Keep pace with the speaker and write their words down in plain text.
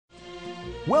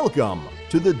Welcome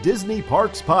to the Disney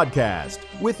Parks Podcast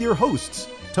with your hosts,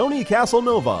 Tony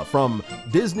Caselnova from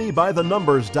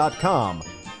DisneyByTheNumbers.com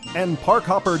and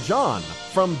Parkhopper John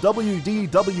from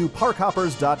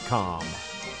WDWParkhoppers.com.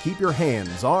 Keep your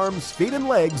hands, arms, feet, and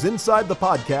legs inside the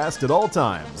podcast at all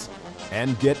times.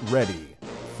 And get ready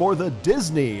for the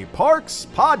Disney Parks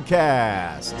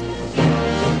Podcast.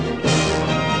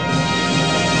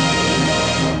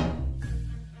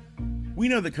 We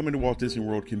know that coming to Walt Disney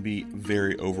World can be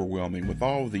very overwhelming with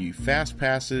all the fast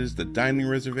passes, the dining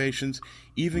reservations,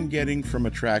 even getting from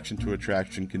attraction to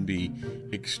attraction can be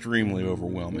extremely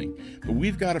overwhelming. But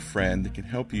we've got a friend that can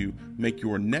help you make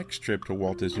your next trip to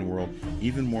Walt Disney World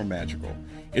even more magical.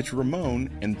 It's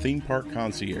Ramon and Theme Park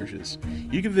Concierges.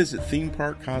 You can visit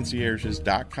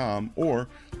themeparkconcierges.com or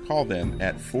call them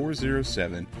at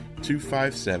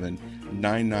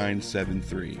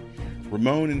 407-257-9973.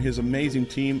 Ramon and his amazing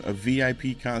team of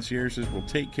VIP concierges will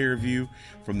take care of you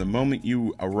from the moment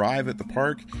you arrive at the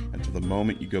park until the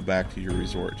moment you go back to your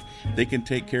resort. They can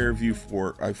take care of you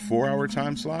for a 4-hour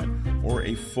time slot or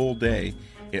a full day.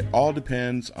 It all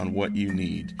depends on what you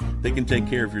need. They can take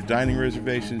care of your dining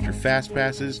reservations, your fast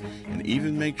passes, and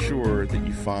even make sure that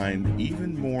you find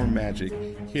even more magic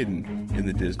hidden in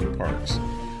the Disney parks.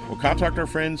 Well, contact our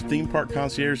friends,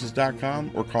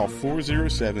 themeparkconcierges.com, or call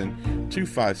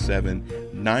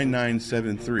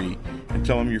 407-257-9973 and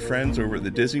tell them your friends over at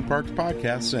the Disney Parks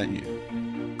Podcast sent you.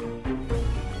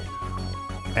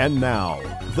 And now,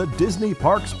 the Disney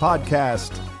Parks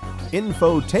Podcast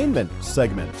Infotainment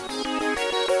segment.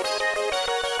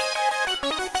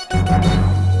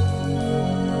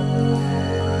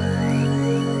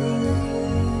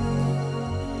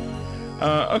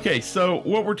 Okay, so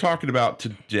what we're talking about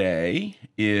today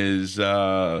is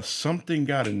something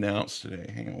got announced today.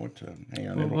 Hang on.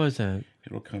 What was that?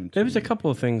 It'll come to There was a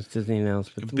couple of things Disney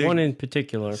announced, but one in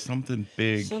particular. Something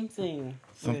big. Something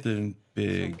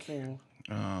big.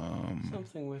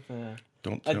 Something with a...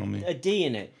 Don't tell me. A D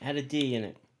in it. Had a D in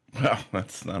it. Well, I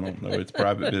don't know. It's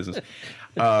private business.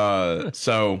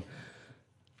 So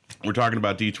we're talking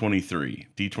about D23.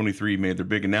 D23 made their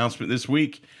big announcement this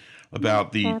week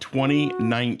about the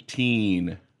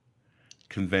 2019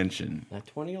 convention. Not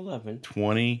 2011.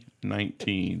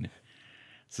 2019.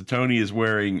 So Tony is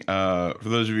wearing, for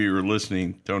those of you who are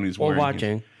listening, Tony's wearing... Or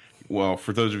watching.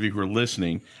 For those of you who are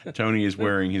listening, Tony is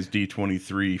wearing his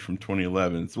D23 from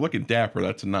 2011. It's looking dapper.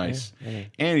 That's nice. Yeah.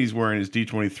 And he's wearing his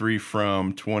D23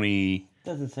 from 20...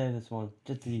 Doesn't say this one.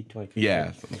 Just the D23.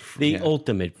 Yeah. The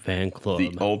Ultimate Fan Club.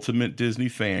 The Ultimate Disney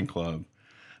Fan Club.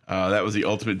 That was the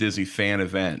Ultimate Disney Fan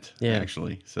Event,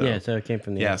 actually. So it came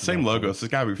from the same logo. So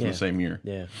it's got to be from the same year.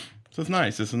 Yeah. So it's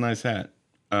nice. It's a nice hat.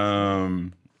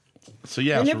 It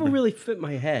never really fit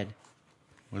my head.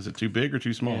 Was it too big or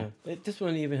too small? Yeah. This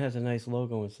one even has a nice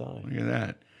logo inside. Look at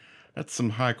that. That's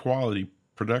some high quality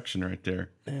production right there.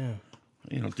 Yeah.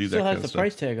 You don't do that Still kind has of the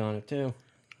price tag on it, too.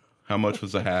 How much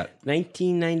was the hat?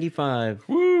 $19.95.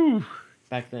 Woo!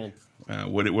 Back then.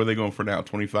 What are they going for now?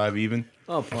 25 even?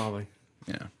 Oh, probably.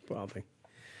 Yeah. Probably.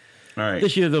 All right.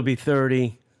 This year they'll be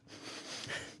 30.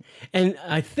 And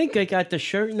I think I got the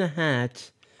shirt and the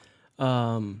hat.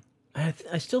 I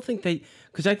still think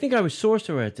because I think I was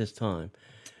sorcerer at this time.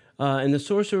 And the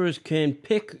sorcerers can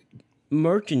pick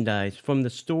merchandise from the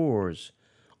stores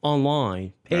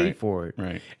online, pay for it.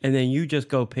 Right. And then you just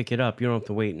go pick it up. You don't have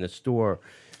to wait in the store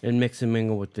and mix and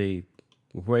mingle with the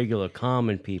regular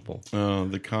common people. Oh,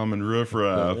 the common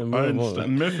riffraff.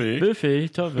 Biffy,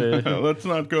 Tuffy. Let's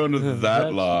not go into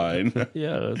that line.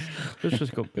 Yeah, let's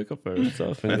just go pick up our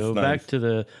stuff and go back to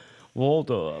the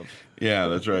Waldorf. Yeah,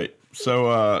 that's right.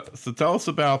 So tell us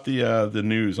about the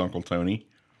news, Uncle Tony.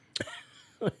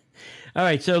 All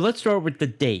right, so let's start with the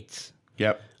dates.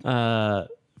 Yep.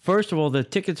 First of all, the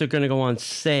tickets are going to go on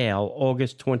sale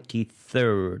August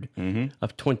 23rd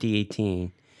of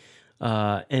 2018.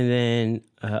 And then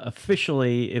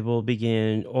officially it will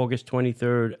begin August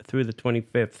 23rd through the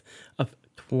 25th of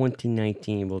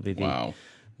 2019 will be the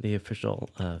official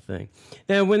thing.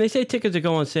 Now, when they say tickets are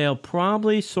going on sale,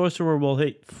 probably Sorcerer will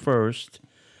hit first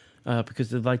because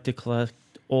they'd like to collect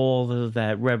all of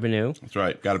that revenue. That's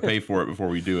right. Got to pay for it before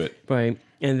we do it. Right.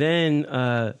 And then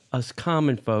us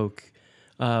common folk,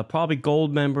 probably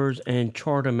gold members and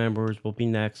charter members will be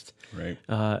next. Right.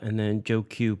 And then Joe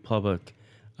Q Public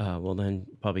will then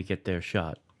probably get their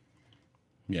shot.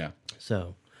 Yeah.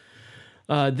 So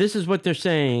this is what they're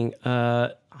saying.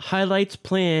 Highlights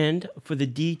planned for the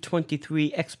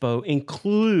D23 Expo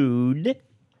include,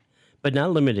 but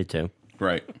not limited to,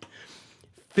 right,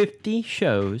 50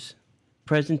 shows,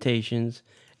 presentations,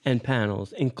 and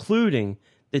panels, including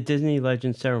the Disney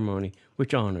Legends ceremony,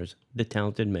 which honors the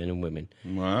talented men and women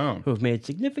Wow. who have made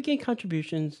significant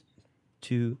contributions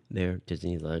to their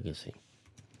Disney legacy.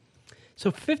 So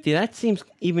 50, that seems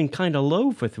even kind of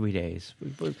low for 3 days.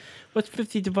 What's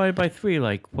 50 divided by 3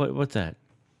 like? What's that?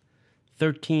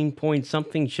 13 point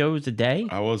something shows a day?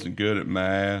 I wasn't good at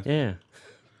math. Yeah.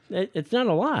 It's not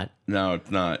a lot. No,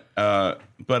 it's not.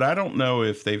 But I don't know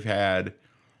if they've had.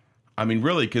 I mean,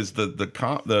 really, because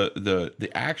the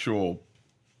actual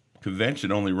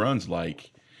convention only runs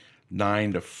like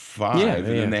 9 to 5, and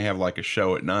then they have like a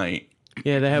show at night.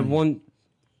 Yeah, they have one.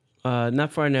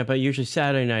 Not Friday night, but usually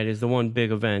Saturday night is the one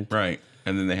big event. Right,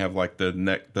 and then they have like it's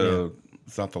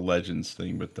not the Legends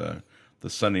thing, but the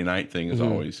Sunday night thing is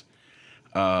always.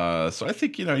 So I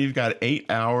think you've got 8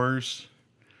 hours.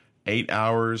 8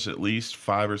 hours at least,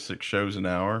 5 or 6 shows an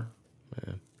hour.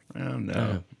 Yeah. I don't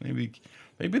know. Maybe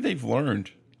they've learned.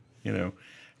 Now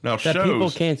that people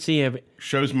can't see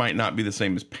shows might not be the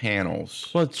same as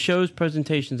panels. Well, it shows,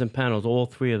 presentations, and panels, all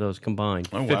 3 of those combined.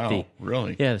 Oh 50. wow,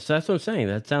 really? Yeah, so that's what I'm saying.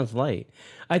 That sounds light.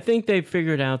 I think they've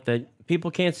figured out that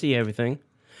people can't see everything,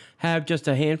 have just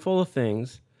a handful of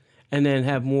things, and then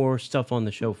have more stuff on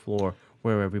the show floor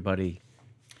where everybody.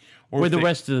 Where the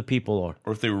rest of the people are.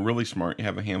 Or if they were really smart, you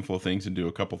have a handful of things and do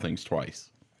a couple things twice.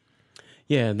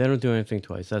 Yeah, they don't do anything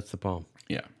twice. That's the problem.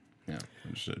 Yeah,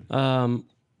 understood.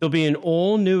 There'll be an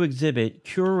all-new exhibit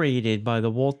curated by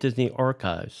the Walt Disney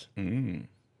Archives. Mm.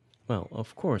 Well,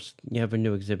 of course, you have a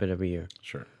new exhibit every year.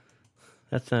 Sure.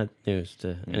 That's not news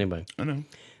to anybody. I know.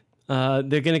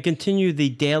 They're going to continue the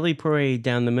daily parade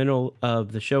down the middle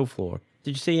of the show floor.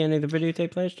 Did you see any of the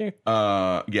videotape last year?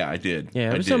 Yeah, I did.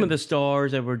 Yeah, it was some of the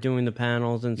stars that were doing the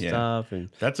panels and stuff. And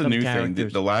that's a new thing.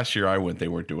 The last year I went, they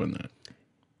weren't doing that.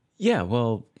 Yeah,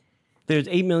 well, there's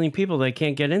 8 million people that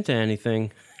can't get into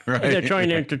anything. Right. And they're trying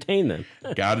to entertain them.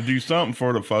 Got to do something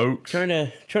for the folks. Trying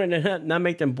to not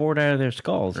make them bored out of their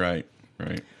skulls. Right.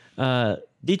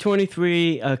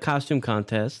 D23 costume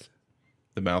contest.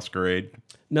 The masquerade.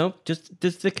 No, just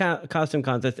the costume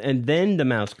contest and then the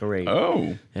masquerade.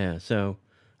 Oh. Yeah, so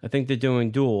I think they're doing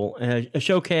dual.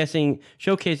 Showcasing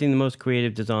the most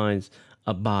creative designs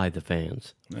by the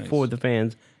fans. Nice. For the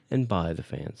fans and by the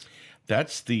fans.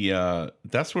 That's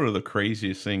one of the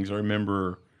craziest things. I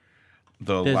remember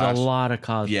there's a lot of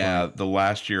cosplay. Yeah, the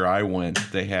last year I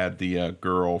went, they had the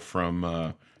girl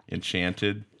from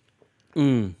Enchanted.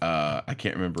 I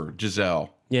can't remember.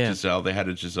 Giselle. Yeah. Giselle. They had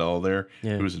a Giselle there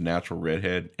who was a natural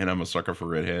redhead, and I'm a sucker for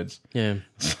redheads. Yeah.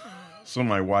 So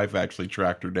my wife actually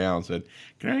tracked her down and said,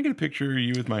 "Can I get a picture of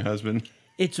you with my husband?"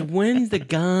 It's when the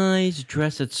guys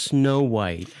dress as Snow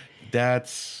White. That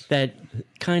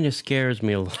kind of scares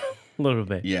me a little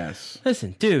bit. Yes.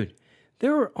 Listen, dude,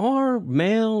 there are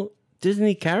male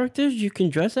Disney characters you can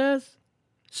dress as.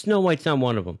 Snow White's not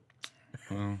one of them.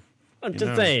 Well, I'm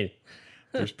just saying.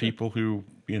 There's people who,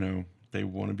 they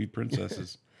want to be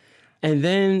princesses. And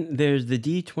then there's the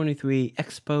D23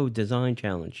 Expo Design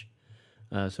Challenge.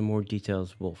 Some more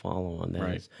details will follow on that.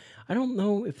 Right. I don't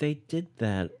know if they did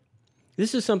that.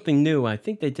 This is something new. I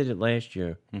think they did it last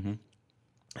year. Mm-hmm.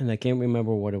 And I can't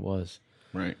remember what it was.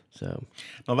 Right. So,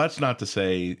 now that's not to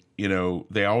say,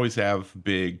 they always have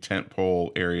big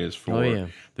tentpole areas for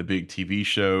the big TV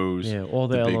shows, all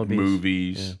the big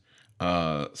movies,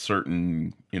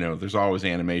 certain, there's always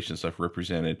animation stuff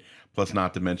represented. Plus,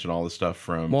 not to mention all the stuff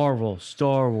from Marvel,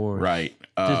 Star Wars, right?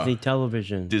 Disney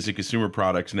Television, Disney Consumer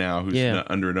Products now, who's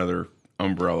under another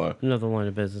umbrella, another line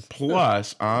of business.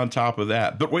 Plus, on top of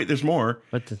that, but wait, there's more.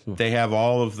 They have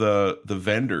all of the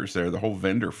vendors there. The whole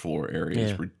vendor floor area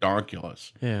is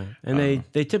ridiculous. Yeah, and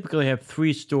they typically have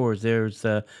 3 stores. There's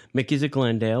Mickey's at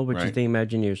Glendale, which is the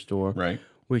Imagineer store,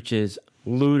 which is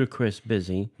ludicrous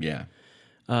busy. Yeah.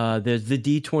 There's the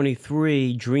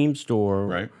D23 Dream Store,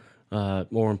 right?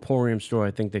 Or Emporium store,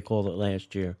 I think they called it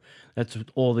last year. That's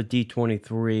all the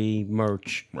D23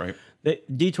 merch. Right. The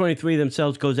D23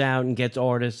 themselves goes out and gets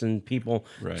artists and people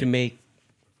to make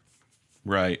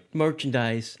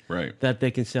merchandise that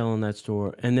they can sell in that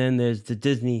store. And then there's the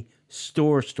Disney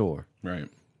store. Right.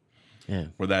 Yeah.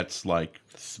 Where that's like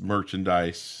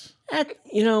merchandise. I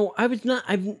was not...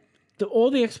 all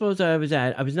the expos I was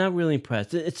at, I was not really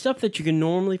impressed. It's stuff that you can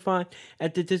normally find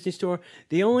at the Disney store.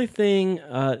 The only thing,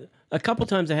 a couple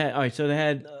times they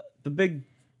had the big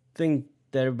thing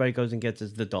that everybody goes and gets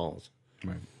is the dolls.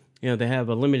 Right. They have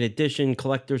a limited edition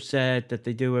collector set that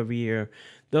they do every year.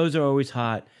 Those are always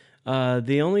hot.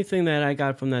 The only thing that I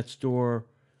got from that store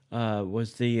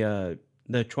was the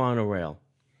Tron rail.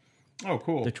 Oh,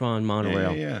 cool. The Tron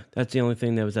monorail. Yeah. That's the only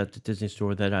thing that was at the Disney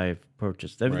store that I've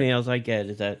purchased. Everything else I get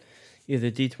is at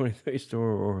either D23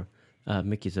 store or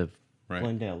Mickey's of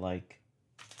Glendale, like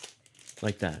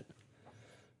like that.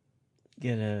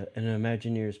 Get an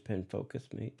Imagineer's pen. Focus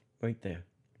me right there.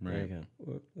 Right. There you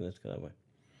go. Let's go that way.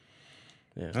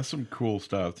 Yeah. That's some cool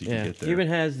stuff that you can get there. It even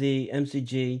has the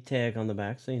MCG tag on the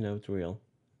back, so you know it's real.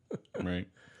 Right.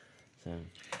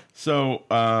 So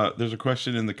there's a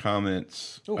question in the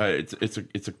comments. It's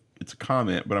a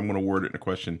comment, but I'm going to word it in a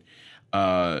question.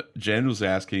 Jen was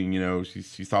asking,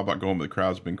 she thought about going, but the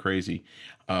crowd's been crazy.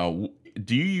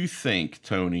 Do you think,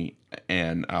 Tony,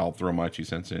 and I'll throw my 2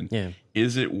 cents in,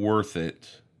 is it worth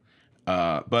it?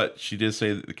 But she did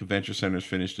say that the convention center's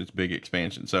finished its big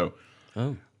expansion. So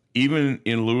even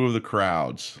in lieu of the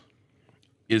crowds,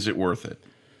 is it worth it?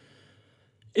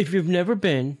 If you've never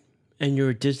been and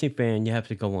you're a Disney fan, you have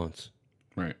to go once.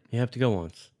 Right. You have to go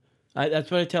once. That's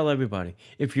what I tell everybody.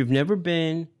 If you've never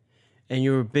been and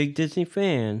you're a big Disney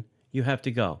fan, you have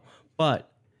to go. But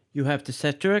you have to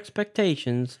set your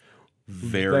expectations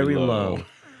very low.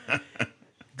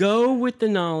 Go with the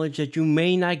knowledge that you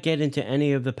may not get into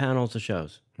any of the panels or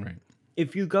shows. Right.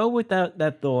 If you go with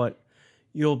that thought,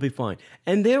 you'll be fine.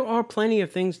 And there are plenty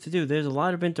of things to do. There's a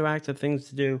lot of interactive things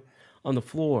to do on the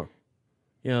floor.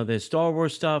 There's Star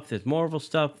Wars stuff, there's Marvel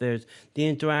stuff, there's the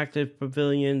interactive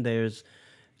pavilion, there's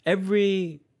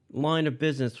every line of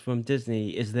business from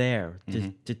Disney is there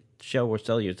to show or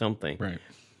sell you something. Right.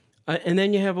 And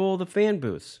then you have all the fan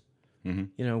booths,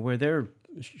 where they're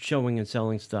showing and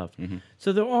selling stuff.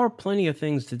 So there are plenty of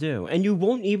things to do. And you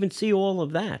won't even see all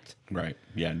of that. Right.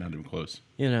 Yeah, not even close.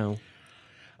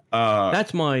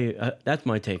 That's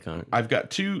my take on it. I've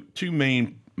got two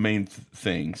main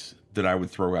things that I would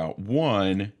throw out.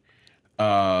 One,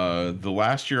 the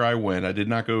last year I went, I did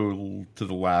not go to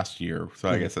the last year, so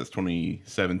I guess that's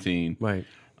 2017. Right.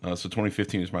 So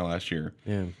 2015 is my last year.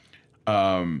 Yeah.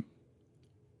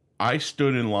 I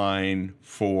stood in line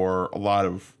for a lot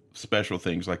of special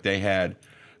things. Like they had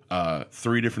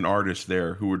 3 different artists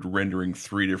there who were rendering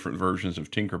 3 different versions of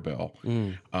Tinkerbell,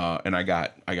 and I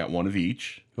got one of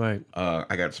each. Right.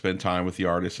 I got to spend time with the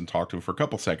artist and talk to him for a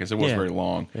couple seconds. It wasn't very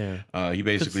long. Yeah. He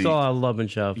basically saw love and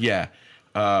shove. Yeah.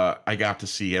 I got to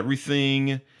see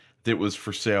everything that was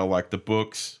for sale, like the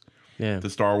books, the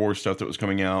Star Wars stuff that was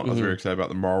coming out. I was very excited about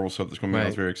the Marvel stuff that's coming out. I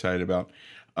was very excited about.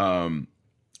 And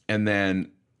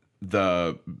then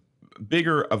the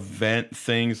bigger event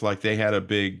things, like they had a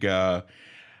big, they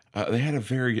had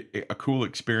a cool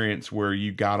experience where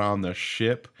you got on the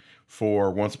ship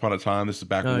for Once Upon a Time. This is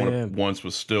back when Once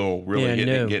was still really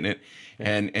getting it.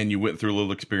 Yeah. And you went through a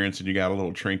little experience and you got a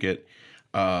little trinket.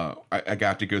 I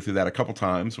got to go through that a couple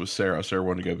times with Sarah. Sarah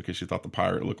wanted to go because she thought the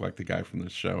pirate looked like the guy from the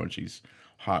show, and she's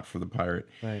hot for the pirate.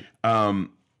 Right.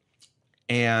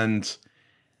 And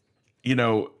you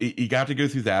got to go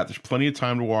through that. There's plenty of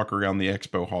time to walk around the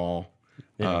expo hall.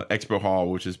 Expo hall,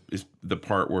 which is the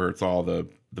part where it's all the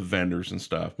vendors and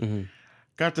stuff.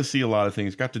 Got to see a lot of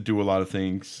things. Got to do a lot of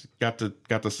things. Got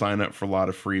to sign up for a lot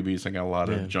of freebies. I got a lot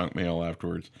of junk mail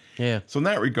afterwards. Yeah. So in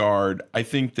that regard, I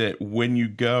think that when you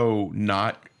go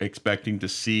not expecting to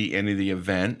see any of the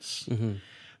events,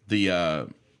 the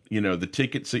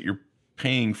tickets that you're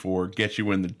paying for get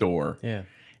you in the door. Yeah.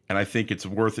 And I think it's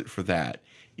worth it for that.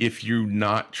 If you're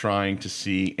not trying to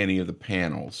see any of the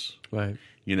panels, right?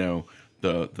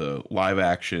 The live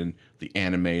action, the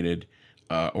animated,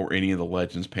 or any of the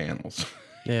Legends panels.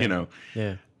 Yeah.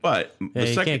 Yeah. But you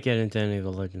can't get into any of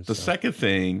the Legends. The second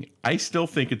thing, I still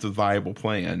think it's a viable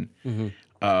plan.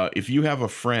 If you have a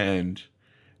friend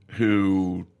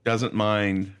who doesn't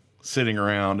mind sitting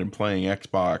around and playing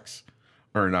Xbox,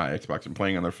 or not Xbox, and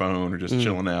playing on their phone or just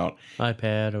chilling out,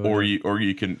 iPad, or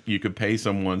you could pay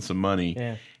someone some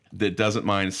money that doesn't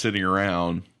mind sitting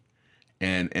around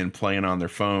and playing on their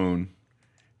phone,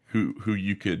 who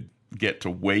you could get to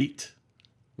wait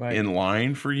in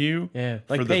line for you. Yeah,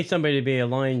 like pay somebody to be a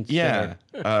line sitter.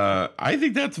 Yeah. I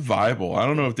think that's viable. I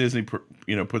don't know if Disney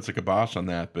puts a kibosh on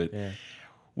that, but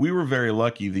we were very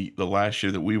lucky the last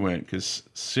year that we went, because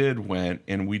Sid went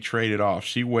and we traded off.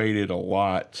 She waited a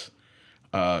lot.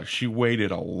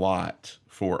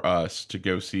 For us to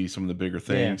go see some of the bigger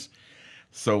things. Yeah.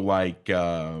 So like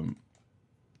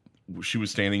she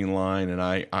was standing in line and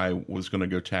I was going to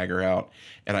go tag her out,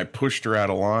 and I pushed her out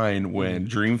of line when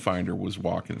Dreamfinder was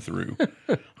walking through.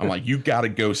 I'm like, you got to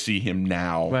go see him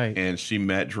now. Right. And she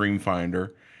met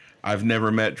Dreamfinder. I've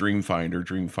never met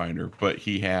Dreamfinder, but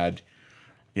he had,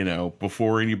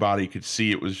 before anybody could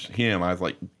see it was him, I was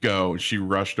like, go. And she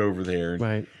rushed over there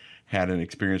and had an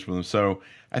experience with him. So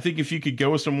I think if you could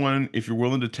go with someone, if you're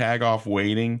willing to tag off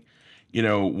waiting,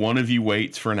 one of you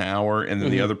waits for an hour and then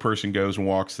the other person goes and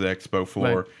walks the expo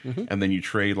floor, and then you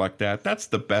trade like that. That's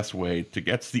the best way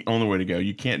that's the only way to go.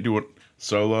 You can't do it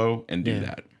solo and do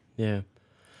that. Yeah.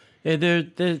 Yeah,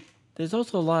 there's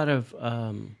also a lot of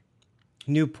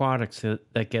new products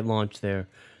that get launched there.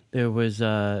 There was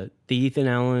the Ethan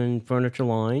Allen furniture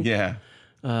line. Yeah.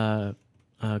 Got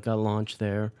launched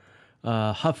there.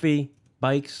 Huffy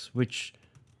bikes, which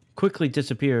quickly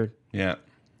disappeared. Yeah.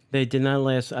 They did not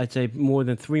last, I'd say, more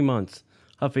than 3 months.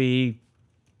 Huffy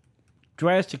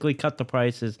drastically cut the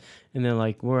prices, and they're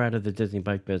like, we're out of the Disney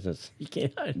bike business. You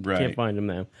can't find them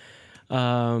now.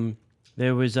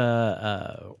 There was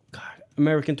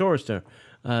American Tourister.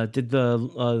 Did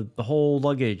the whole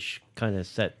luggage kind of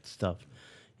set stuff.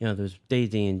 There's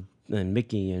Daisy and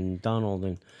Mickey and Donald,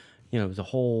 and it was a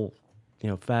whole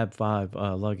Fab Five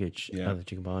luggage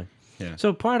that you can buy. Yeah.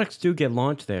 So products do get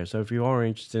launched there. So if you are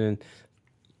interested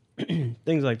in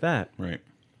things like that, Right.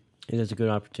 it is a good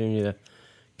opportunity to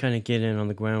kind of get in on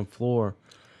the ground floor.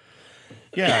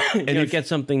 Yeah. And get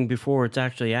something before it's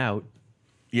actually out.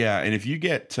 Yeah, and if you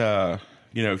get,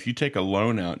 if you take a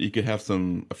loan out, you could have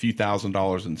a few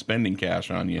 $1,000s in spending cash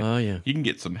on you. Oh, yeah. You can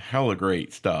get some hella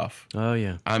great stuff. Oh,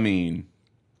 yeah. I mean,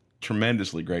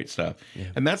 tremendously great stuff. Yeah.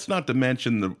 And that's not to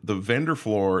mention the vendor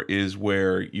floor is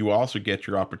where you also get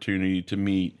your opportunity to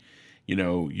meet,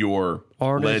 your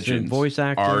artists legends, and voice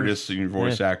actors. Artists and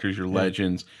voice actors, your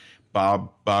legends.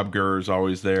 Bob Gurr's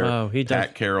always there. Oh, he does.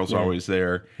 Pat Carroll's always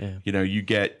there. Yeah. You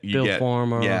get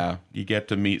Farmer. Yeah, you get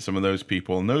to meet some of those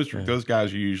people, and those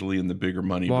guys are usually in the bigger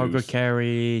money. Margaret booths.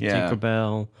 Carey,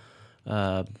 Tinkerbell,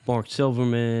 Mark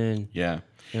Silverman. Yeah.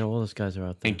 All those guys are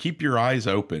out there. And keep your eyes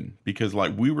open because,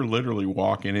 we were literally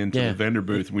walking into the vendor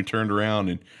booth and we turned around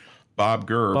and Bob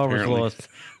Gurr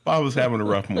Bob was having a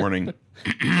rough morning.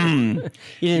 He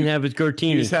didn't have his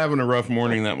Gertini. He was having a rough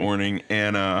morning that morning,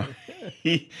 and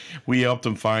we helped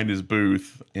him find his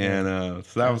booth, and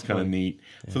so that was kind of neat.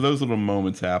 Yeah. So those little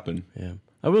moments happen. Yeah,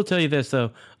 I will tell you this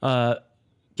though: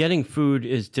 getting food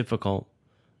is difficult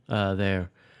there.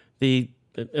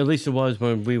 At least it was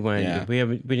when we went. Yeah.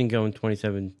 We didn't go in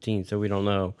 2017, so we don't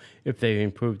know if they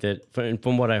improved it.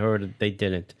 From what I heard, they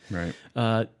didn't. Right.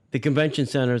 The convention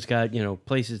center's got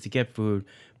places to get food,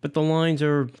 but the lines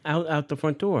are out the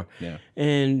front door. Yeah.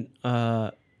 And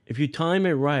if you time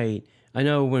it right, I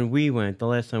know when we went, the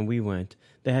last time we went,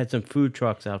 they had some food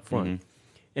trucks out front,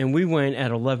 and we went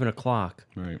at 11 o'clock.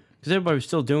 Right. Because everybody was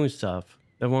still doing stuff.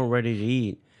 They weren't ready to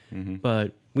eat,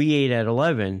 but we ate at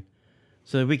 11.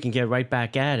 So that we can get right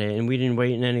back at it, and we didn't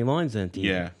wait in any lines then.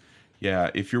 Yeah.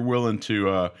 If you're willing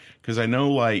to, because I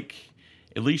know, at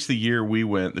least the year we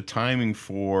went, the timing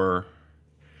for,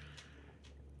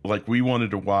 we wanted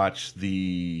to watch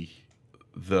it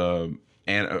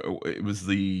was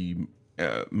the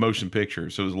motion picture,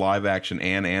 so it was live action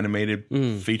and animated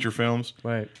feature films.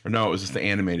 Right. Or no, it was just the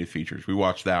animated features. We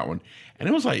watched that one, and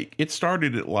it was it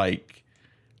started at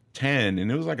 10,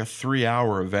 and it was a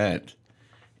 3-hour event.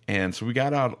 And so we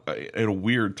got out at a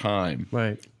weird time.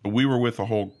 Right. But we were with a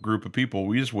whole group of people.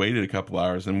 We just waited a couple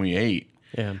hours and we ate.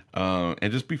 Yeah.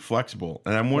 And just be flexible.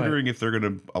 And I'm wondering if they're going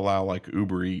to allow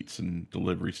Uber Eats and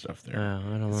delivery stuff there. I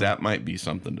don't know. That might be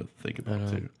something to think about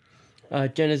too.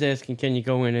 Jen is asking, can you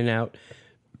go in and out?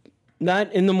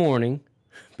 Not in the morning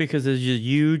because there's a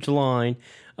huge line.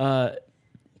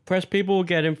 Press people will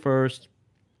get in first.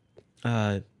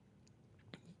 There's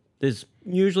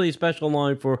usually a special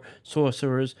line for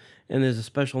sorcerers, and there's a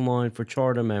special line for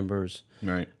charter members.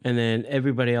 Right. And then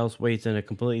everybody else waits in a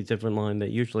completely different line that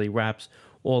usually wraps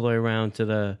all the way around to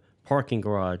the parking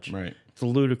garage. Right. It's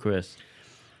ludicrous.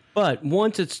 But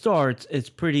once it starts,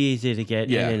 it's pretty easy to get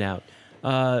in and out.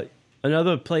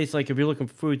 Another place, if you're looking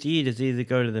for food to eat, is either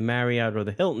go to the Marriott or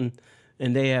the Hilton,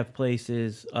 and they have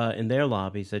places in their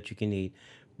lobbies that you can eat.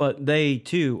 But they,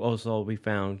 too, also, we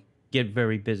found, get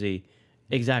very busy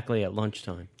exactly at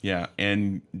lunchtime. Yeah,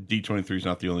 and D23 is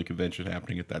not the only convention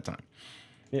happening at that time.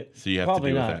 Yeah, so you have to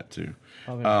deal with that too.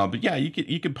 But yeah,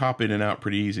 you can pop in and out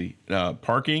pretty easy.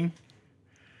 Parking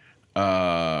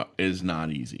is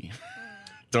not easy.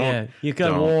 You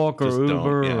can walk or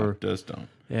Uber. Or just don't.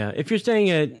 Yeah, if you're staying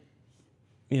at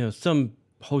some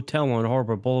hotel on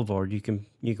Harbor Boulevard, you can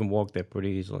walk there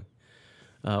pretty easily,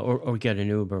 or get an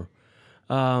Uber.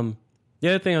 The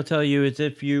other thing I'll tell you is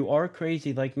if you are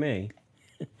crazy like me,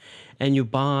 and you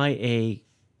buy a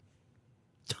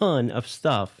ton of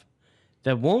stuff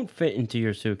that won't fit into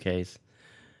your suitcase,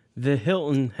 the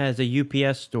Hilton has a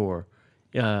UPS store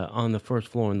on the first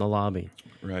floor in the lobby.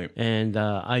 Right. And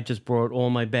I just brought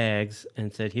all my bags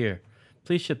and said, here,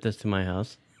 please ship this to my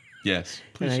house. Yes,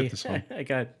 please ship this home. I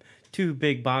got 2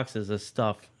 big boxes of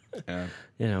stuff, a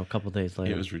couple days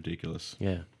later. It was ridiculous.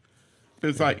 Yeah.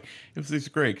 It's it's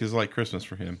great because it's Christmas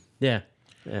for him. Yeah.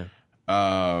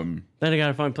 Then I got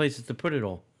to find places to put it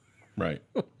all. Right.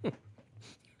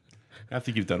 I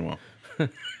think you've done well.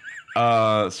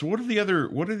 So what are the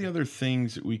other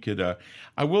things that we could?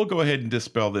 I will go ahead and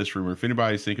dispel this rumor. If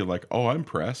anybody's thinking like, "Oh, I'm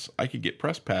press. I could get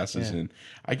press passes and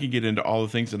I could get into all the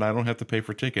things and I don't have to pay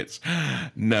for tickets."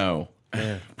 No,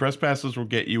 press passes will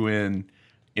get you in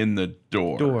the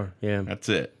door. Yeah, that's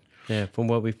it. Yeah, from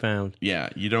what we found. Yeah,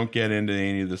 you don't get into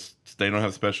any of this. They don't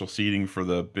have special seating for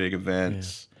the big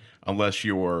events unless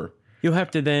you're. You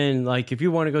have to then, like, if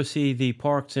you want to go see the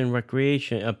Parks and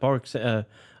Recreation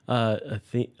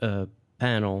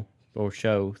panel or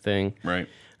show thing, right?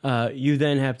 You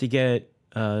then have to get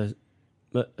a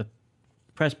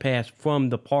press pass from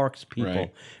the parks people.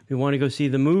 Right. If you want to go see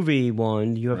the movie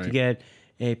one, you have to get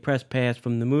a press pass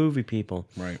from the movie people.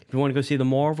 Right. If you want to go see the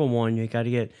Marvel one, you got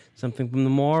to get something from the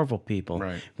Marvel people.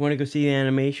 Right. If you want to go see the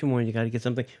animation one, you got to get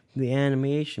something from the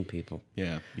animation people.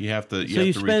 Yeah, you have to. So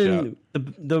you spend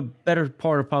the better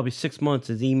part of probably 6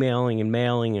 months is emailing and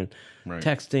mailing and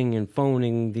texting and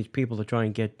phoning these people to try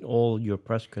and get all your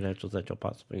press credentials that you'll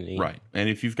possibly need. Right. And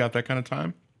if you've got that kind of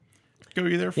time, go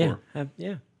you there for. How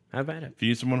about it? If you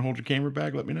need someone to hold your camera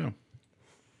bag, let me know.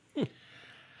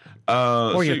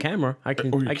 Or your camera. I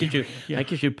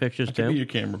can shoot pictures I too. can be your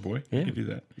camera boy. You can do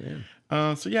that.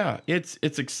 Yeah.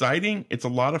 It's exciting. It's a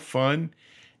lot of fun.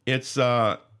 It's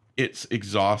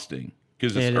exhausting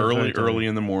because it's early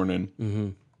in the morning,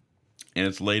 and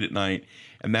it's late at night,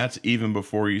 and that's even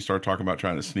before you start talking about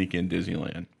trying to sneak in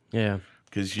Disneyland. Yeah,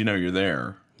 because you're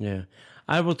there. Yeah,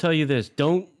 I will tell you this: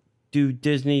 don't do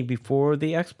Disney before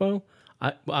the expo.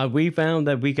 We found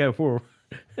that we were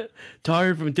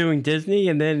tired from doing Disney,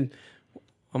 and then,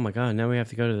 oh my God, now we have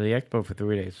to go to the expo for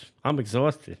 3 days. I'm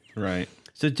exhausted. Right.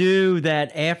 So do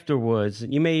that afterwards.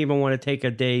 You may even want to take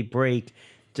a day break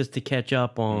just to catch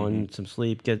up on some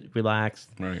sleep, get relaxed.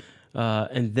 Right.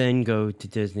 And then go to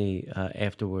Disney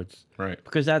afterwards. Right.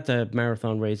 Because that's a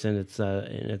marathon race in its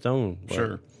own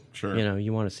way. Sure.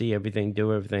 You want to see everything,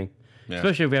 do everything. Yeah.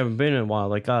 Especially if you haven't been in a while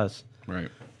like us. Right.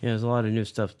 There's a lot of new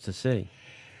stuff to see.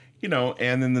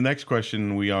 And then the next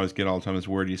question we always get all the time is,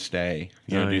 where do you stay?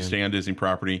 Do you stay on Disney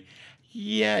property?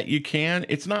 Yeah, you can.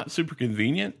 It's not super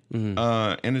convenient,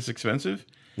 and it's expensive.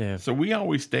 Yeah. So we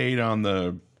always stayed on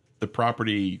the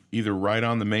property either right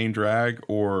on the main drag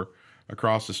or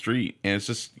across the street. And it's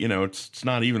just, it's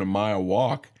not even a mile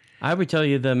walk. I would tell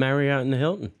you the Marriott and the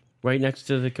Hilton, right next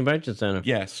to the convention center.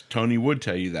 Yes, Tony would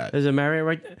tell you that. There's a Marriott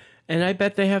right there. And I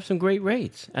bet they have some great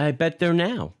rates. I bet they're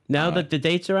now. Now that the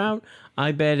dates are out,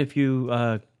 I bet if you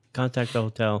contact the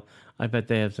hotel, I bet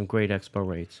they have some great expo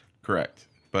rates. Correct.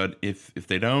 But if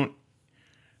they don't,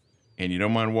 and you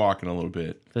don't mind walking a little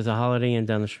bit. There's a Holiday Inn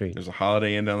down the street.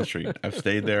 I've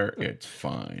stayed there. It's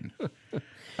fine.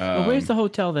 Well, where's the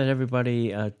hotel that everybody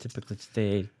typically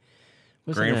stayed?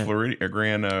 Grand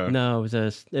Florida? No, it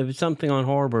was something on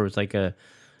Harbor. It was like a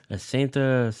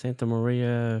Santa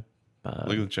Maria.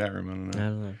 Look at the chat room. I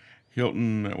don't know.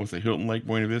 Hilton, what's it? Hilton Lake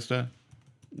Buena Vista?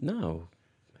 No.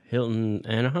 Hilton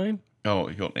Anaheim? Oh,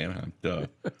 Hilton Anaheim. Duh.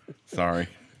 Sorry.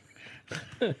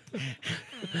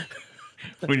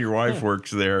 When your wife works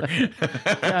there.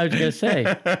 I was going to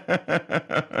say.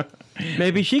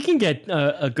 Maybe she can get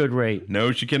a good rate.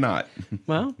 No, she cannot.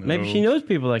 Well, maybe she knows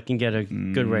people that can get a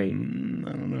good rate.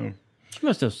 I don't know. She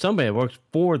must know somebody that works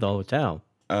for the hotel.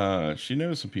 She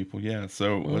knows some people, yeah.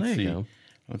 So let's see.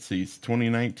 Let's see. It's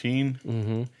 2019.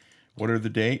 Mm-hmm. What are the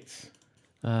dates?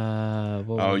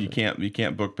 You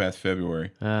can't book past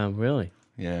February. Really?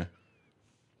 Yeah.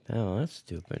 Oh, that's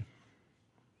stupid.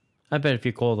 I bet if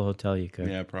you call the hotel, you could.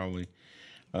 Yeah, probably.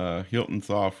 Hilton's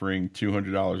offering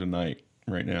 $200 a night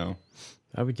right now.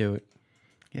 I would do it.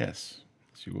 Yes,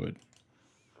 you would.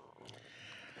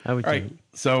 I would do it.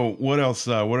 So what else?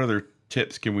 What other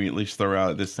tips can we at least throw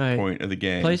out at this point of the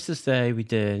game? Place to stay, we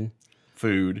did.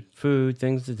 Food,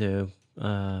 things to do.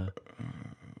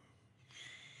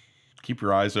 Keep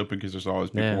your eyes open because there's always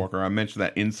people walking around. I mentioned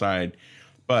that inside,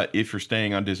 but if you're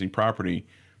staying on Disney property,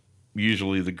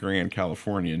 usually the Grand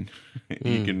Californian,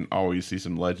 you can always see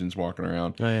some legends walking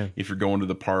around. Oh, yeah. If you're going to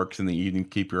the parks in the evening,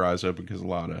 keep your eyes open because a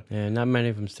lot of... Yeah, not many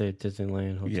of them stay at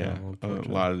Disneyland Hotel. Yeah,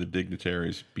 a lot of the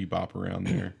dignitaries bebop around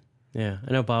there. Yeah,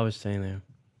 I know Bob was staying there.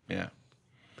 Yeah.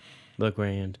 The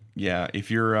Grand. Yeah, if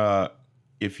you're a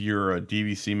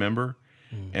DVC member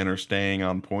and are staying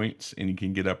on points and you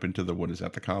can get up into the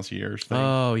concierge thing?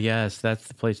 Oh, yes, that's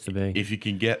the place to be. If you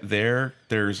can get there,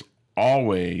 there's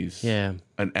always an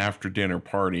after dinner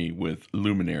party with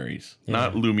luminaries.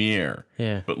 Not Lumiere,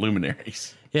 but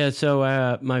luminaries. Yeah,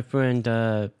 so my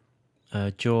friend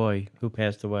Joy, who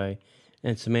passed away,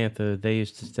 and Samantha, they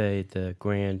used to stay at the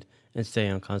Grand and stay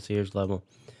on concierge level.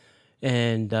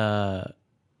 And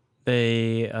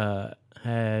they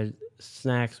had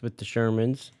snacks with the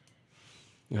Shermans,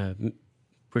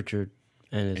 Richard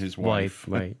and his wife,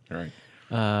 right?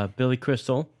 Right. Billy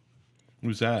Crystal.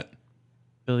 Who's that?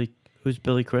 Who's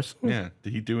Billy Crystal? Yeah.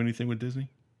 Did he do anything with Disney?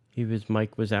 He was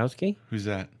Mike Wazowski. Who's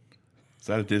that? Is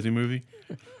that a Disney movie?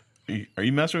 Are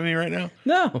you messing with me right now?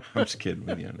 No. I'm just kidding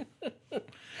with you.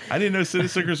 I didn't know City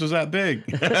Slickers was that big.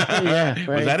 Yeah, right.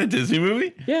 Was that a Disney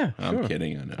movie? Yeah, I'm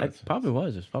kidding. I know. It probably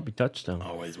was. It's probably Touchstone.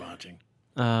 Always watching.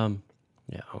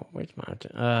 Yeah, always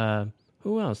watching.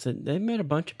 Who else? They met a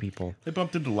bunch of people. They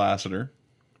bumped into Lassiter.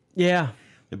 Yeah.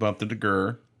 They bumped into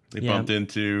Gurr. They bumped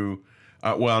into...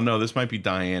 well, no, this might be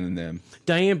Diane and them.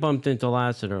 Diane bumped into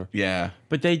Lassiter. Yeah.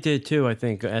 But they did too, I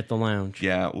think, at the lounge.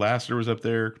 Yeah, Lassiter was up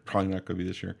there. Probably not going to be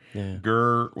this year. Yeah.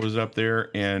 Gurr was up there,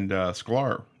 and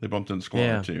Sklar. They bumped into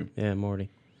Sklar, too. Yeah, Morty.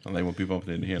 And they won't be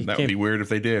bumping into him. That would be weird if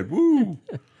they did. Woo!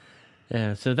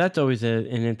 Yeah, so that's always an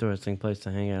interesting place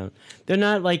to hang out. They're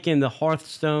not like in the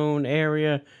Hearthstone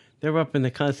area. They're up in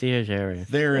the concierge area.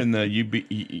 They're in the,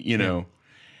 you know...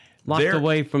 Locked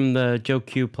away from the Joe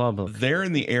Q public. They're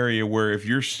in the area where if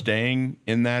you're staying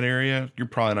in that area, you're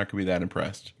probably not going to be that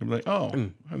impressed. You'll be like, oh,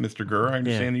 hi, Mr. Gurr. I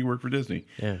understand you work for Disney.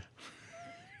 Yeah.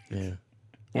 Yeah.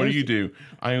 What do you do?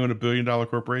 I own $1 billion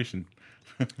corporation.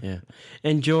 Yeah.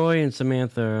 And Joy and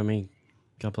Samantha, I mean,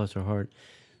 God bless her heart.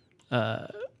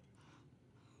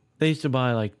 They used to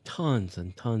buy like tons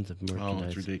and tons of merchandise. Oh,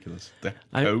 it's ridiculous. The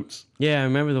coats. I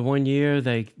remember the one year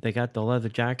they got the leather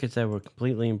jackets that were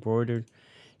completely embroidered.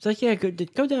 It's like, yeah,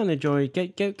 go down there, Joy.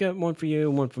 Get one for you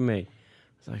and one for me.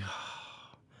 It's like,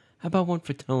 oh, how about one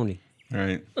for Tony?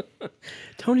 Right.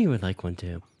 Tony would like one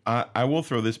too. I will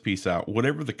throw this piece out.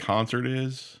 Whatever the concert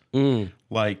is,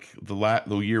 like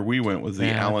the year we went was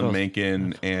the Alan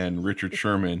Menken and Richard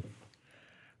Sherman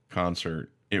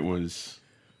concert. It was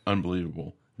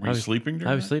unbelievable. Were you sleeping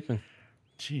during I was sleeping.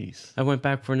 Jeez. I went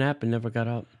back for a nap and never got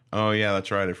up. Oh, yeah, that's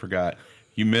right. I forgot.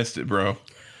 You missed it, bro.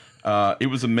 It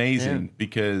was amazing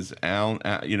because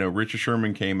Richard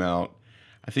Sherman came out.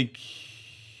 I think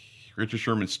Richard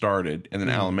Sherman started, and then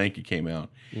Alan Menken came out.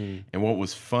 And what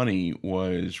was funny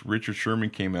was Richard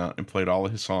Sherman came out and played all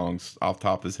of his songs off the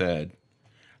top of his head,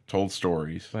 told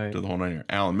stories to the whole nine.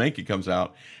 Alan Menken comes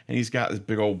out, and he's got this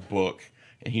big old book,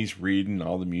 and he's reading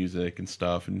all the music and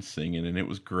stuff and singing, and it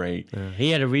was great.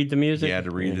 He had to read the music? He had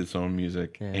to read his own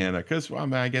music. And because,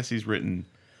 I guess he's written...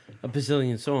 a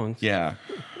bazillion songs. Yeah.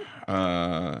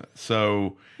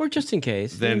 So... Or just in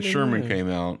case. Then Sherman came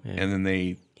out, and then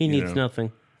they... He needs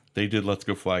nothing. They did Let's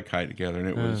Go Fly a Kite together, and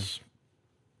it was...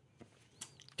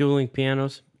 Dueling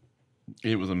pianos?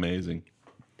 It was amazing.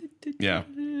 Yeah.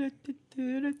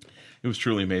 It was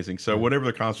truly amazing. So whatever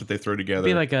the concert they throw together...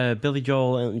 It'd be like a Billy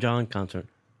Joel Elton John concert.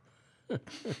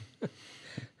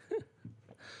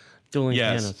 Dueling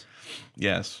pianos.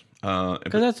 Yes. Because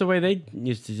that's the way they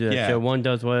used to do that show. One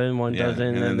does one, one doesn't,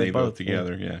 and then they both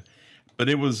together. Yeah. But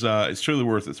it was it's truly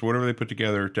worth it. So whatever they put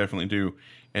together, definitely do.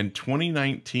 And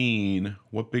 2019,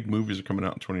 what big movies are coming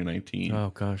out in 2019?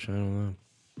 Oh gosh, I don't know.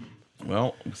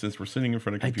 Well, since we're sitting in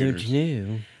front of computers, I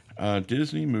don't know.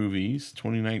 Disney movies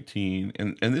 2019,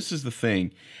 and this is the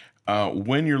thing.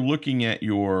 When you're looking at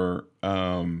your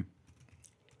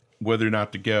whether or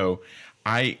not to go,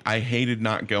 I hated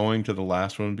not going to the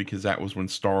last one because that was when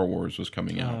Star Wars was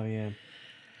coming out. Oh yeah.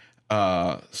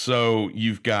 So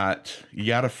you got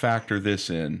to factor this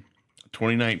in.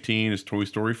 2019 is Toy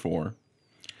Story 4,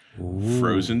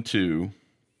 Frozen 2,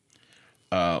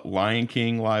 Lion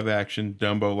King live action,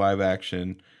 Dumbo live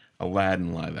action,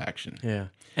 Aladdin live action. Yeah.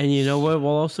 And you know what will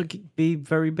also be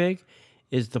very big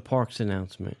is the parks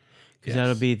announcement. Because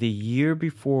that'll be the year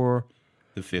before...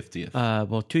 the 50th.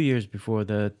 Well, 2 years before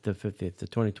the 50th, the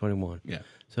 2021. Yeah.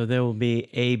 So there will be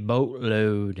a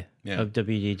boatload of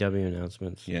WDW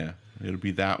announcements. Yeah. It'll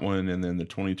be that one, and then the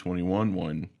 2021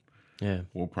 one. Yeah.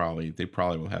 They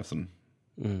probably will have some...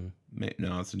 No,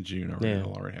 it's in June already.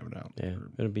 They'll already have it out. Yeah,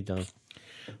 it'll be done.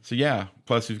 So, yeah.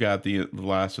 Plus, you've got the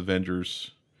last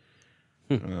Avengers...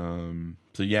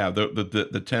 So yeah,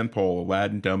 the tentpole: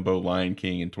 Aladdin, Dumbo, Lion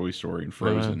King, and Toy Story and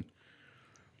Frozen.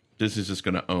 This is just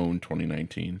going to own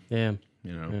 2019. Yeah,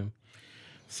 you know. Yeah.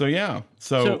 So yeah,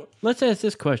 so let's ask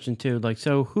this question too. Like,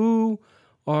 so who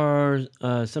are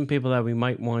some people that we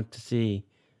might want to see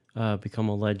become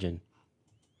a legend?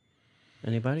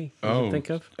 Anybody? Think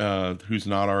of who's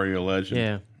not already a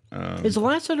legend? Yeah. Is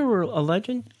Lassiter a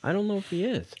legend? I don't know if he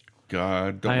is.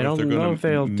 God, I don't know if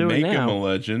they'll do it now. Make him a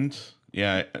legend.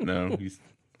 Yeah, no, he's.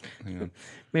 Hang on.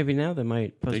 Maybe now they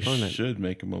might postpone it. They should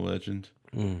make him a legend.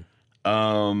 Let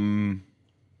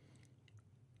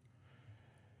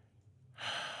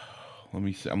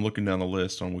me see. I'm looking down the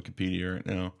list on Wikipedia right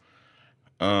now.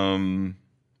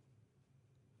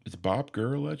 Is Bob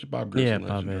Gurr a legend? Bob Gurr's Yeah, a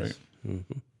Bob legend, is.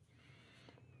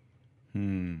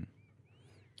 right?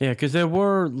 Yeah, because there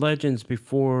were legends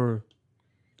before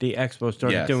the expo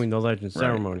started Yes. doing the legend Right.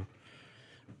 ceremony.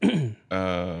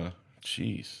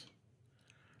 Jeez.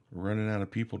 We're running out of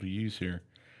people to use here.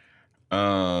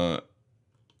 All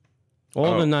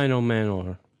the 9 men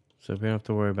are, so we don't have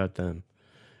to worry about them.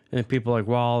 And people like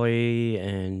Wally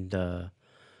and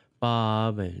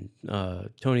Bob and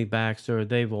Tony Baxter,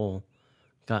 they've all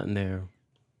gotten their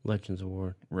Legends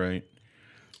Award. Right.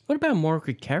 What about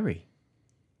Margaret Kerry?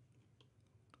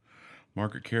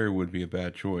 Margaret Kerry would be a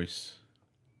bad choice.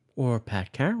 Or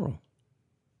Pat Carroll?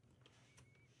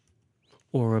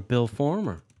 Or a Bill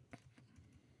Farmer?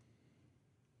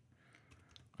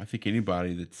 I think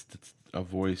anybody that's a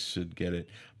voice should get it.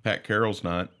 Pat Carroll's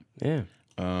not. Yeah.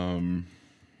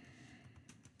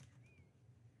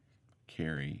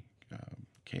 Kerry,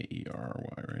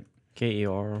 K-E-R-R-Y, right?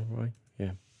 K-E-R-Y?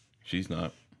 Yeah. She's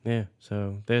not. Yeah,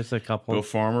 so there's a couple. Bill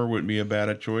Farmer wouldn't be a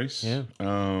bad choice. Yeah.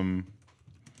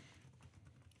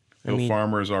 Bill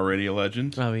Farmer is already a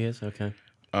legend. Oh, he is? Okay.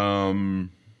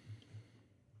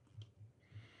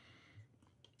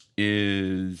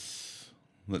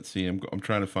 Let's see, I'm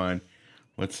trying to find,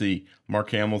 let's see,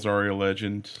 Mark Hamill's already a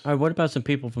legend. All right, what about some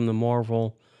people from the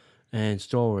Marvel and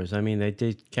Star Wars? I mean, they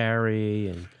did Carrie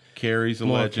and... Carrie's a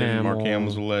legend. Mark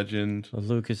Hamill's a legend.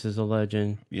 Lucas is a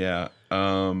legend. Yeah.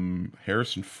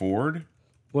 Harrison Ford.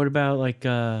 What about like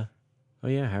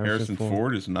Harrison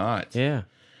Ford is not. Yeah.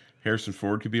 Harrison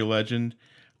Ford could be a legend.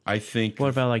 I think. What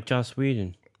about like Joss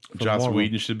Whedon? Joss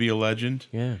Whedon should be a legend.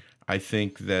 Yeah. I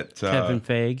think that Kevin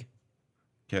Feige.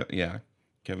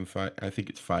 Kevin Feige. I think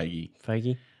it's Feige.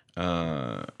 Feige.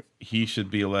 He should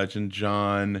be a legend.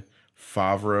 John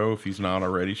Favreau, if he's not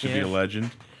already, should be a legend.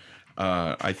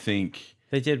 I think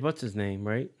they did. What's his name?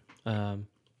 Right.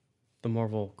 The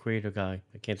Marvel creator guy.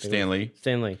 I can't think.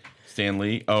 Stan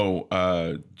Lee.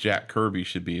 Oh, Jack Kirby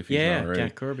should be if he's not already.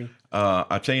 Jack Kirby.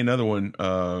 I'll tell you another one.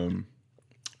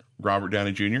 Robert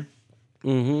Downey Jr.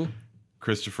 Mm-hmm.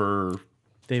 Christopher.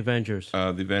 The Avengers. The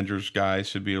Avengers guys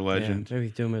should be a legend. Yeah, maybe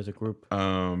do them as a group.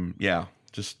 Yeah,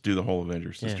 just do the whole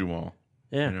Avengers. Just do them all.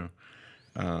 Yeah. You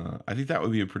know, I think that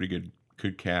would be a pretty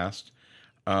good cast.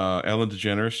 Ellen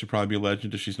DeGeneres should probably be a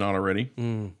legend if she's not already.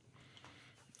 I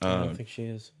don't think she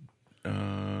is.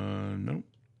 Nope,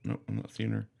 I'm not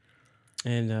seeing her.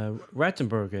 And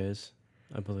Ratzenberger is,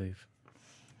 I believe.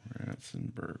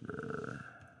 Ratzenberger.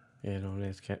 Yeah, don't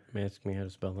ask me how to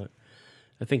spell that.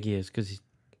 I think he is because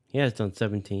he has done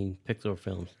 17 Pixar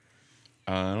films.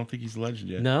 I don't think he's a legend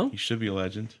yet. No? He should be a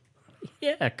legend.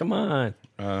 Yeah, come on.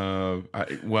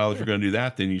 Well, if you're going to do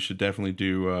that, then you should definitely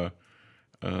do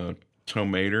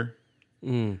Tom Mater,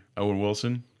 Owen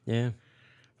Wilson. Yeah.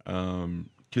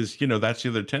 Because, that's the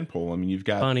other tentpole. I mean, you've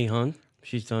got... Bonnie Hunt.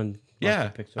 She's done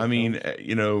Pixar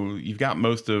films. You've got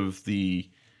most of the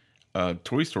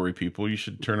Toy Story people. You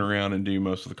should turn around and do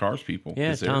most of the Cars people.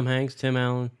 Yeah, Tom Hanks, Tim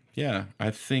Allen. Yeah,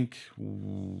 I think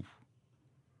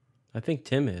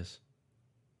Tim is.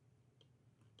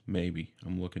 Maybe.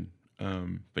 I'm looking.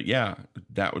 But yeah,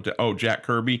 that would... Oh, Jack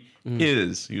Kirby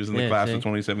is. He was in the class of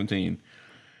 2017.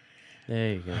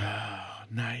 There you go.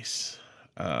 Nice.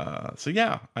 So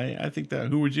yeah, I think that.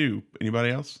 Who would you? Anybody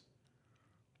else?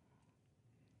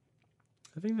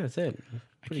 I think that's it.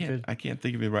 I can't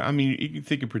think of anybody. I mean, you can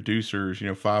think of producers.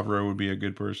 Favreau would be a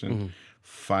good person.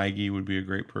 Feige would be a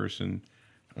great person.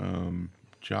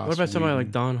 Joss. What about somebody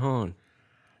like Don Hahn?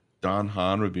 Don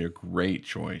Hahn would be a great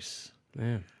choice.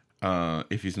 Yeah.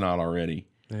 If he's not already.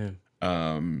 Yeah.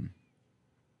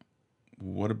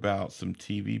 What about some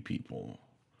TV people?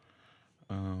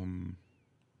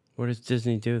 What does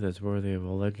Disney do that's worthy of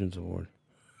a Legends Award?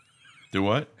 Do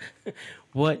what?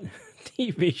 What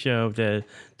TV show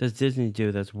does Disney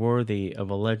do that's worthy of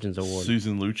a Legends Award?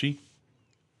 Susan Lucci.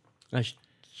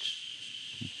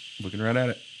 Looking right at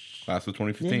it. Class of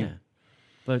 2015. Yeah,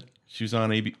 but she was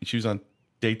on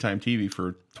daytime TV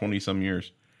for 20-some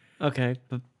years. Okay,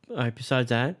 but besides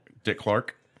that, Dick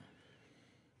Clark,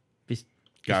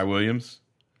 Guy Williams,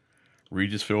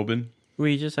 Regis Philbin.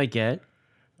 Regis, I get.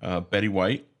 Betty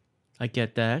White. I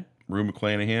get that. Rue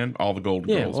McClanahan. All the Golden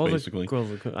Girls, all basically.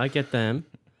 I get them.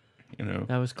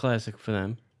 That was classic for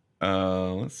them.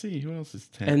 Let's see. Who else is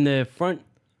 10? And the front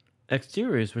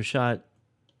exteriors were shot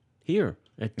here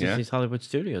at Disney's Hollywood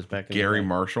Studios back in Gary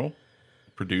Marshall,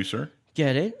 producer.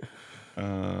 Get it.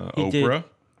 Oprah.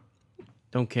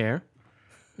 Don't care.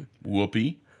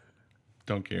 Whoopi.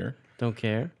 Don't care. Don't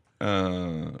care.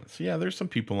 So yeah, there's some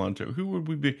people on too. Who would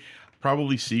we be?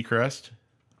 Probably Seacrest.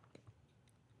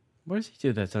 What does he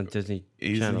do that's on Disney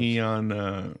Channel?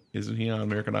 Isn't he on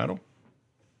American Idol?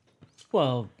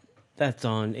 Well, that's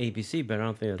on ABC, but I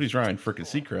don't think Please, Ryan frickin'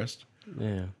 Seacrest.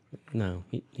 Yeah. No,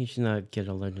 he should not get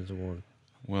a Legends Award.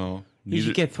 Well, He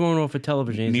should get thrown off of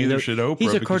television. Neither should Oprah.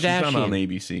 He's a because Kardashian. She's not on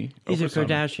ABC. He's Oprah's a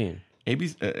Kardashian.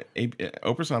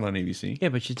 Oprah's not on ABC. Yeah,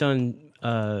 but she's done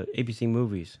ABC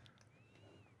movies.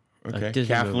 Okay.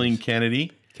 Disney Kathleen movies.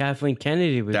 Kennedy. Kathleen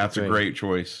Kennedy would That's be a great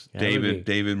choice. That would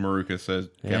David Maruka says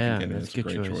Kathleen Kennedy. that's That's a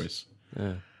great good choice.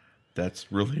 Yeah.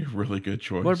 That's really a really good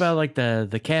choice. What about like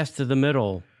the Cast of the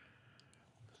Middle?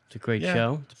 It's a great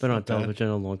show. It's been on not bad. television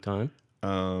a long time.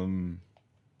 And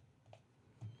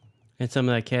some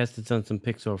of that cast has done some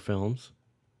Pixar films.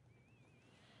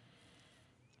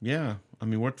 Yeah. I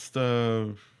mean, what's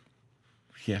the...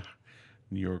 Yeah.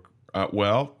 New York.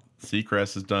 Well,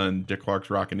 Seacrest has done Dick Clark's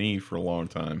Rockin' Eve for a long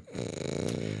time.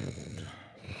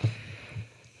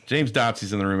 James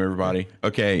Dotsey's in the room, everybody.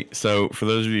 Okay, so for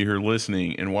those of you who are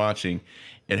listening and watching,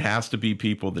 it has to be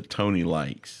people that Tony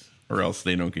likes, or else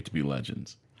they don't get to be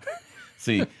legends.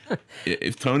 See,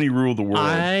 if Tony ruled the world...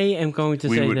 I am going to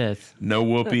say this. No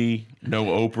Whoopi, no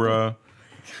Oprah.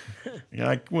 Yeah,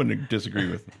 I wouldn't disagree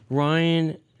with him.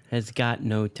 Ryan has got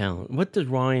no talent. What does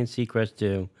Ryan Seacrest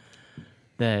do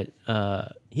that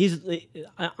he's...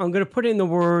 I'm going to put in the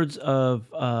words of...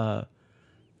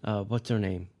 what's her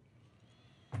name?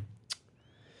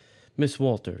 Miss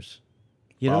Walters.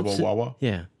 Baba Wawa?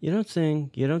 Yeah. You don't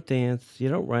sing. You don't dance. You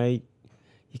don't write.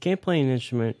 You can't play an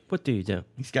instrument. What do you do?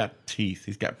 He's got teeth.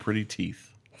 He's got pretty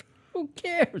teeth. Who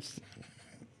cares?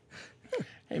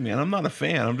 Hey, man, I'm not a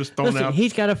fan. I'm just throwing out...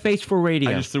 He's got a face for radio.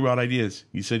 I just threw out ideas.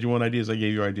 You said you want ideas. I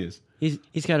gave you ideas.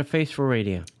 He's got a face for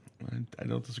radio. I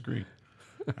don't disagree.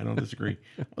 I don't disagree.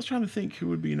 I was trying to think who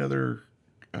would be another...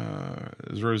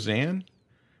 is Roseanne?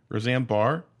 Roseanne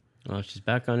Barr? Oh, she's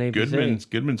back on ABC.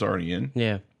 Goodman's already in.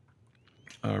 Yeah.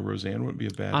 Roseanne wouldn't be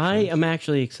a bad I choice. am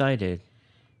actually excited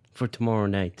for tomorrow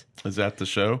night. Is that the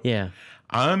show? Yeah.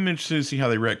 I'm interested to see how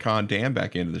they retcon Dan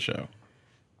back into the show.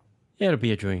 Yeah, it'll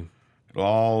be a dream. It'll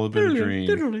all have been a dream.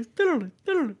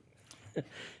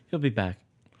 He'll be back.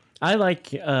 I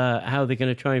like how they're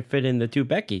going to try and fit in the two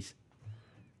Beckys.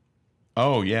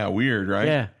 Oh, yeah. Weird, right?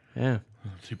 Yeah. Oh,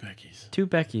 two Beckys. Two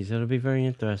Beckys. It'll be very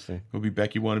interesting. It'll be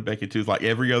Becky 1 and Becky 2. Like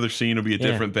every other scene will be a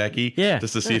different Becky. Yeah.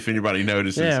 Just to see if anybody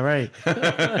notices. Yeah, right.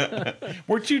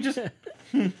 Weren't you just...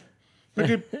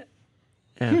 Okay.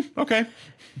 Yeah. Okay.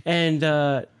 And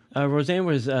Roseanne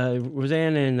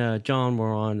and John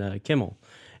were on Kimmel,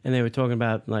 and they were talking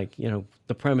about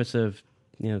the premise of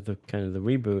the kind of the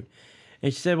reboot.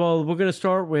 And she said, "Well, we're going to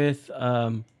start with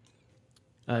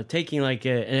taking like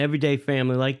an everyday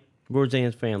family, like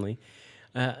Roseanne's family,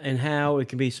 and how it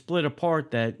can be split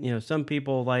apart. That some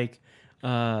people like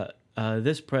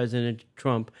this President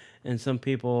Trump, and some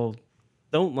people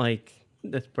don't like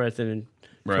this President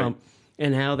Trump."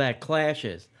 And how that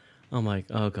clashes. I'm like,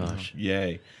 oh gosh.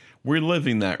 Yay. We're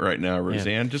living that right now,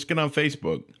 Roseanne. Just get on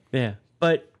Facebook. Yeah.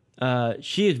 But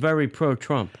she is very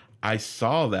pro-Trump. I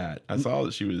saw that. I saw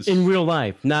that she was... In real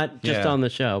life. Not just on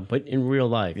the show, but in real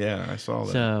life. Yeah, I saw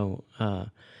that. So,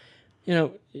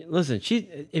 listen,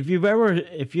 if you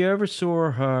ever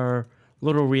saw her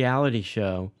little reality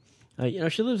show,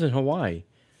 she lives in Hawaii.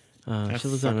 She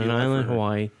lives on an island in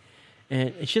Hawaii.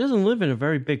 And she doesn't live in a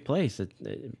very big place.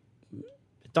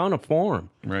 It's on a farm.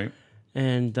 Right.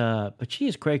 And but she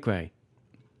is cray-cray.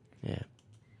 Yeah.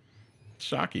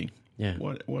 Shocking. Yeah.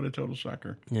 What a total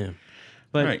shocker. Yeah.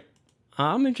 But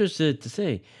I'm interested to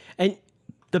see. And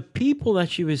the people that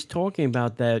she was talking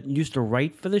about that used to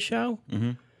write for the show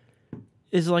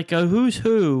is like a who's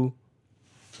who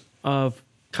of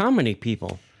comedy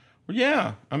people. Well,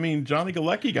 yeah. I mean, Johnny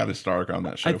Galecki got his start on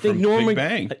that show I think from Big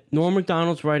Bang. Norm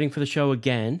Macdonald's writing for the show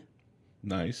again.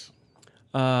 Nice.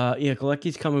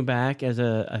 Galecki's coming back as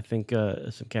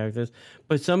some characters,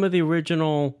 but some of the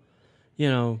original,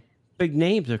 big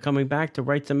names are coming back to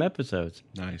write some episodes.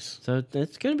 Nice. So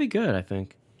it's gonna be good, I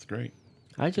think. It's great.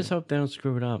 I just hope they don't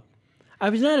screw it up. I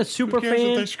was not a super Who cares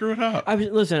fan. if they screw it up? I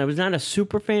was not a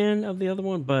super fan of the other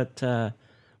one, but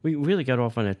we really got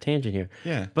off on a tangent here.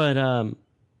 Yeah. But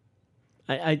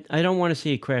I don't want to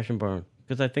see it crash and burn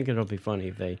because I think it'll be funny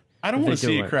if they. I don't want to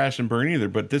see it right. crash and burn either,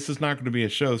 but this is not going to be a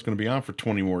show that's going to be on for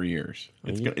 20 more years.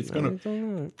 It's going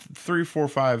to 3, 4,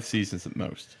 5 seasons at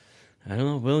most. I don't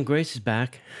know. Will and Grace is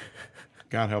back.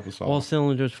 God help us all. All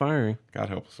cylinders firing. God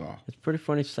help us all. It's pretty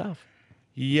funny stuff.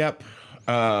 Yep.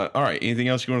 All right. Anything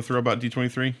else you want to throw about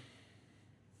D23?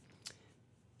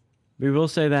 We will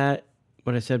say that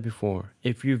what I said before.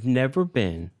 If you've never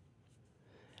been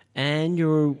and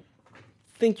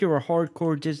think you're a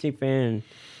hardcore Disney fan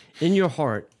in your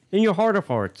heart of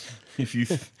hearts, If you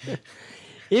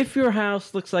if your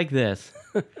house looks like this,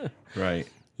 right.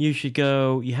 you should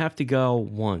go. You have to go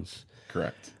once.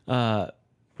 Correct.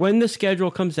 When the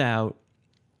schedule comes out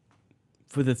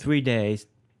for the 3 days,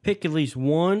 pick at least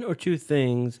one or two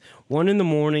things, one in the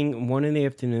morning, one in the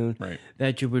afternoon,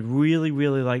 that you would really,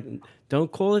 really like.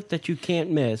 Don't call it that you can't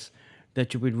miss,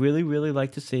 that you would really, really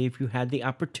like to see if you had the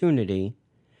opportunity,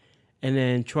 and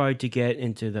then try to get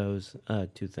into those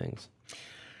two things.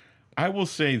 I will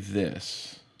say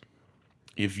this.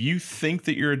 If you think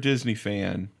that you're a Disney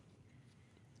fan,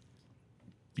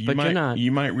 you're not.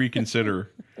 You might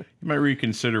reconsider. You might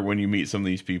reconsider when you meet some of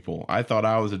these people. I thought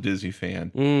I was a Disney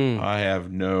fan. I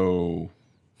have no.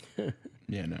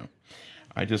 No.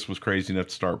 I just was crazy enough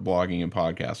to start blogging and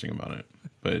podcasting about it.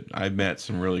 But I've met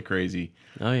some really crazy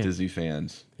Disney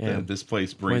fans that this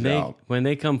place brings out. When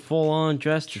they come full on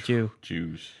dressed at you.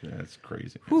 Jews. That's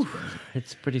crazy. That's crazy.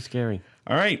 It's pretty scary.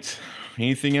 All right.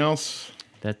 Anything else?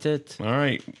 That's it. All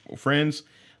right. Well, friends,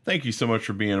 thank you so much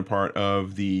for being a part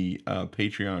of the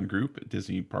Patreon group at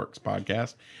Disney Parks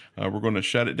Podcast. We're going to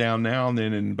shut it down now, and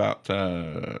then in about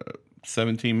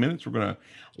 17 minutes, we're going to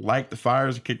light the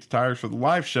fires and kick the tires for the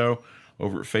live show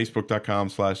over at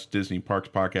facebook.com/Disney Parks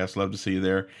Podcast. Love to see you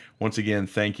there. Once again,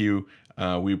 thank you.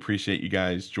 We appreciate you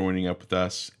guys joining up with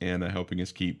us and helping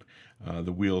us keep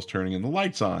the wheels turning and the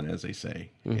lights on, as they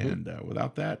say. And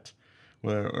without that,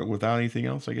 without anything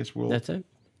else, I guess that's it.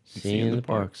 See you in the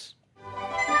parks.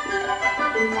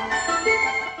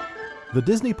 The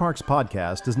Disney Parks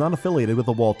Podcast is not affiliated with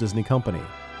the Walt Disney Company.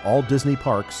 All Disney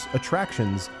parks,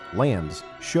 attractions, lands,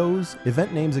 shows,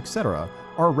 event names, etc.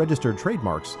 are registered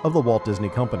trademarks of the Walt Disney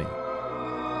Company.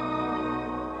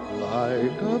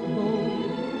 Like a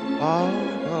bolt out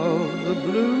of the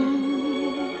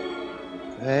blue,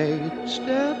 fate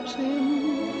steps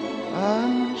in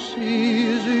and sees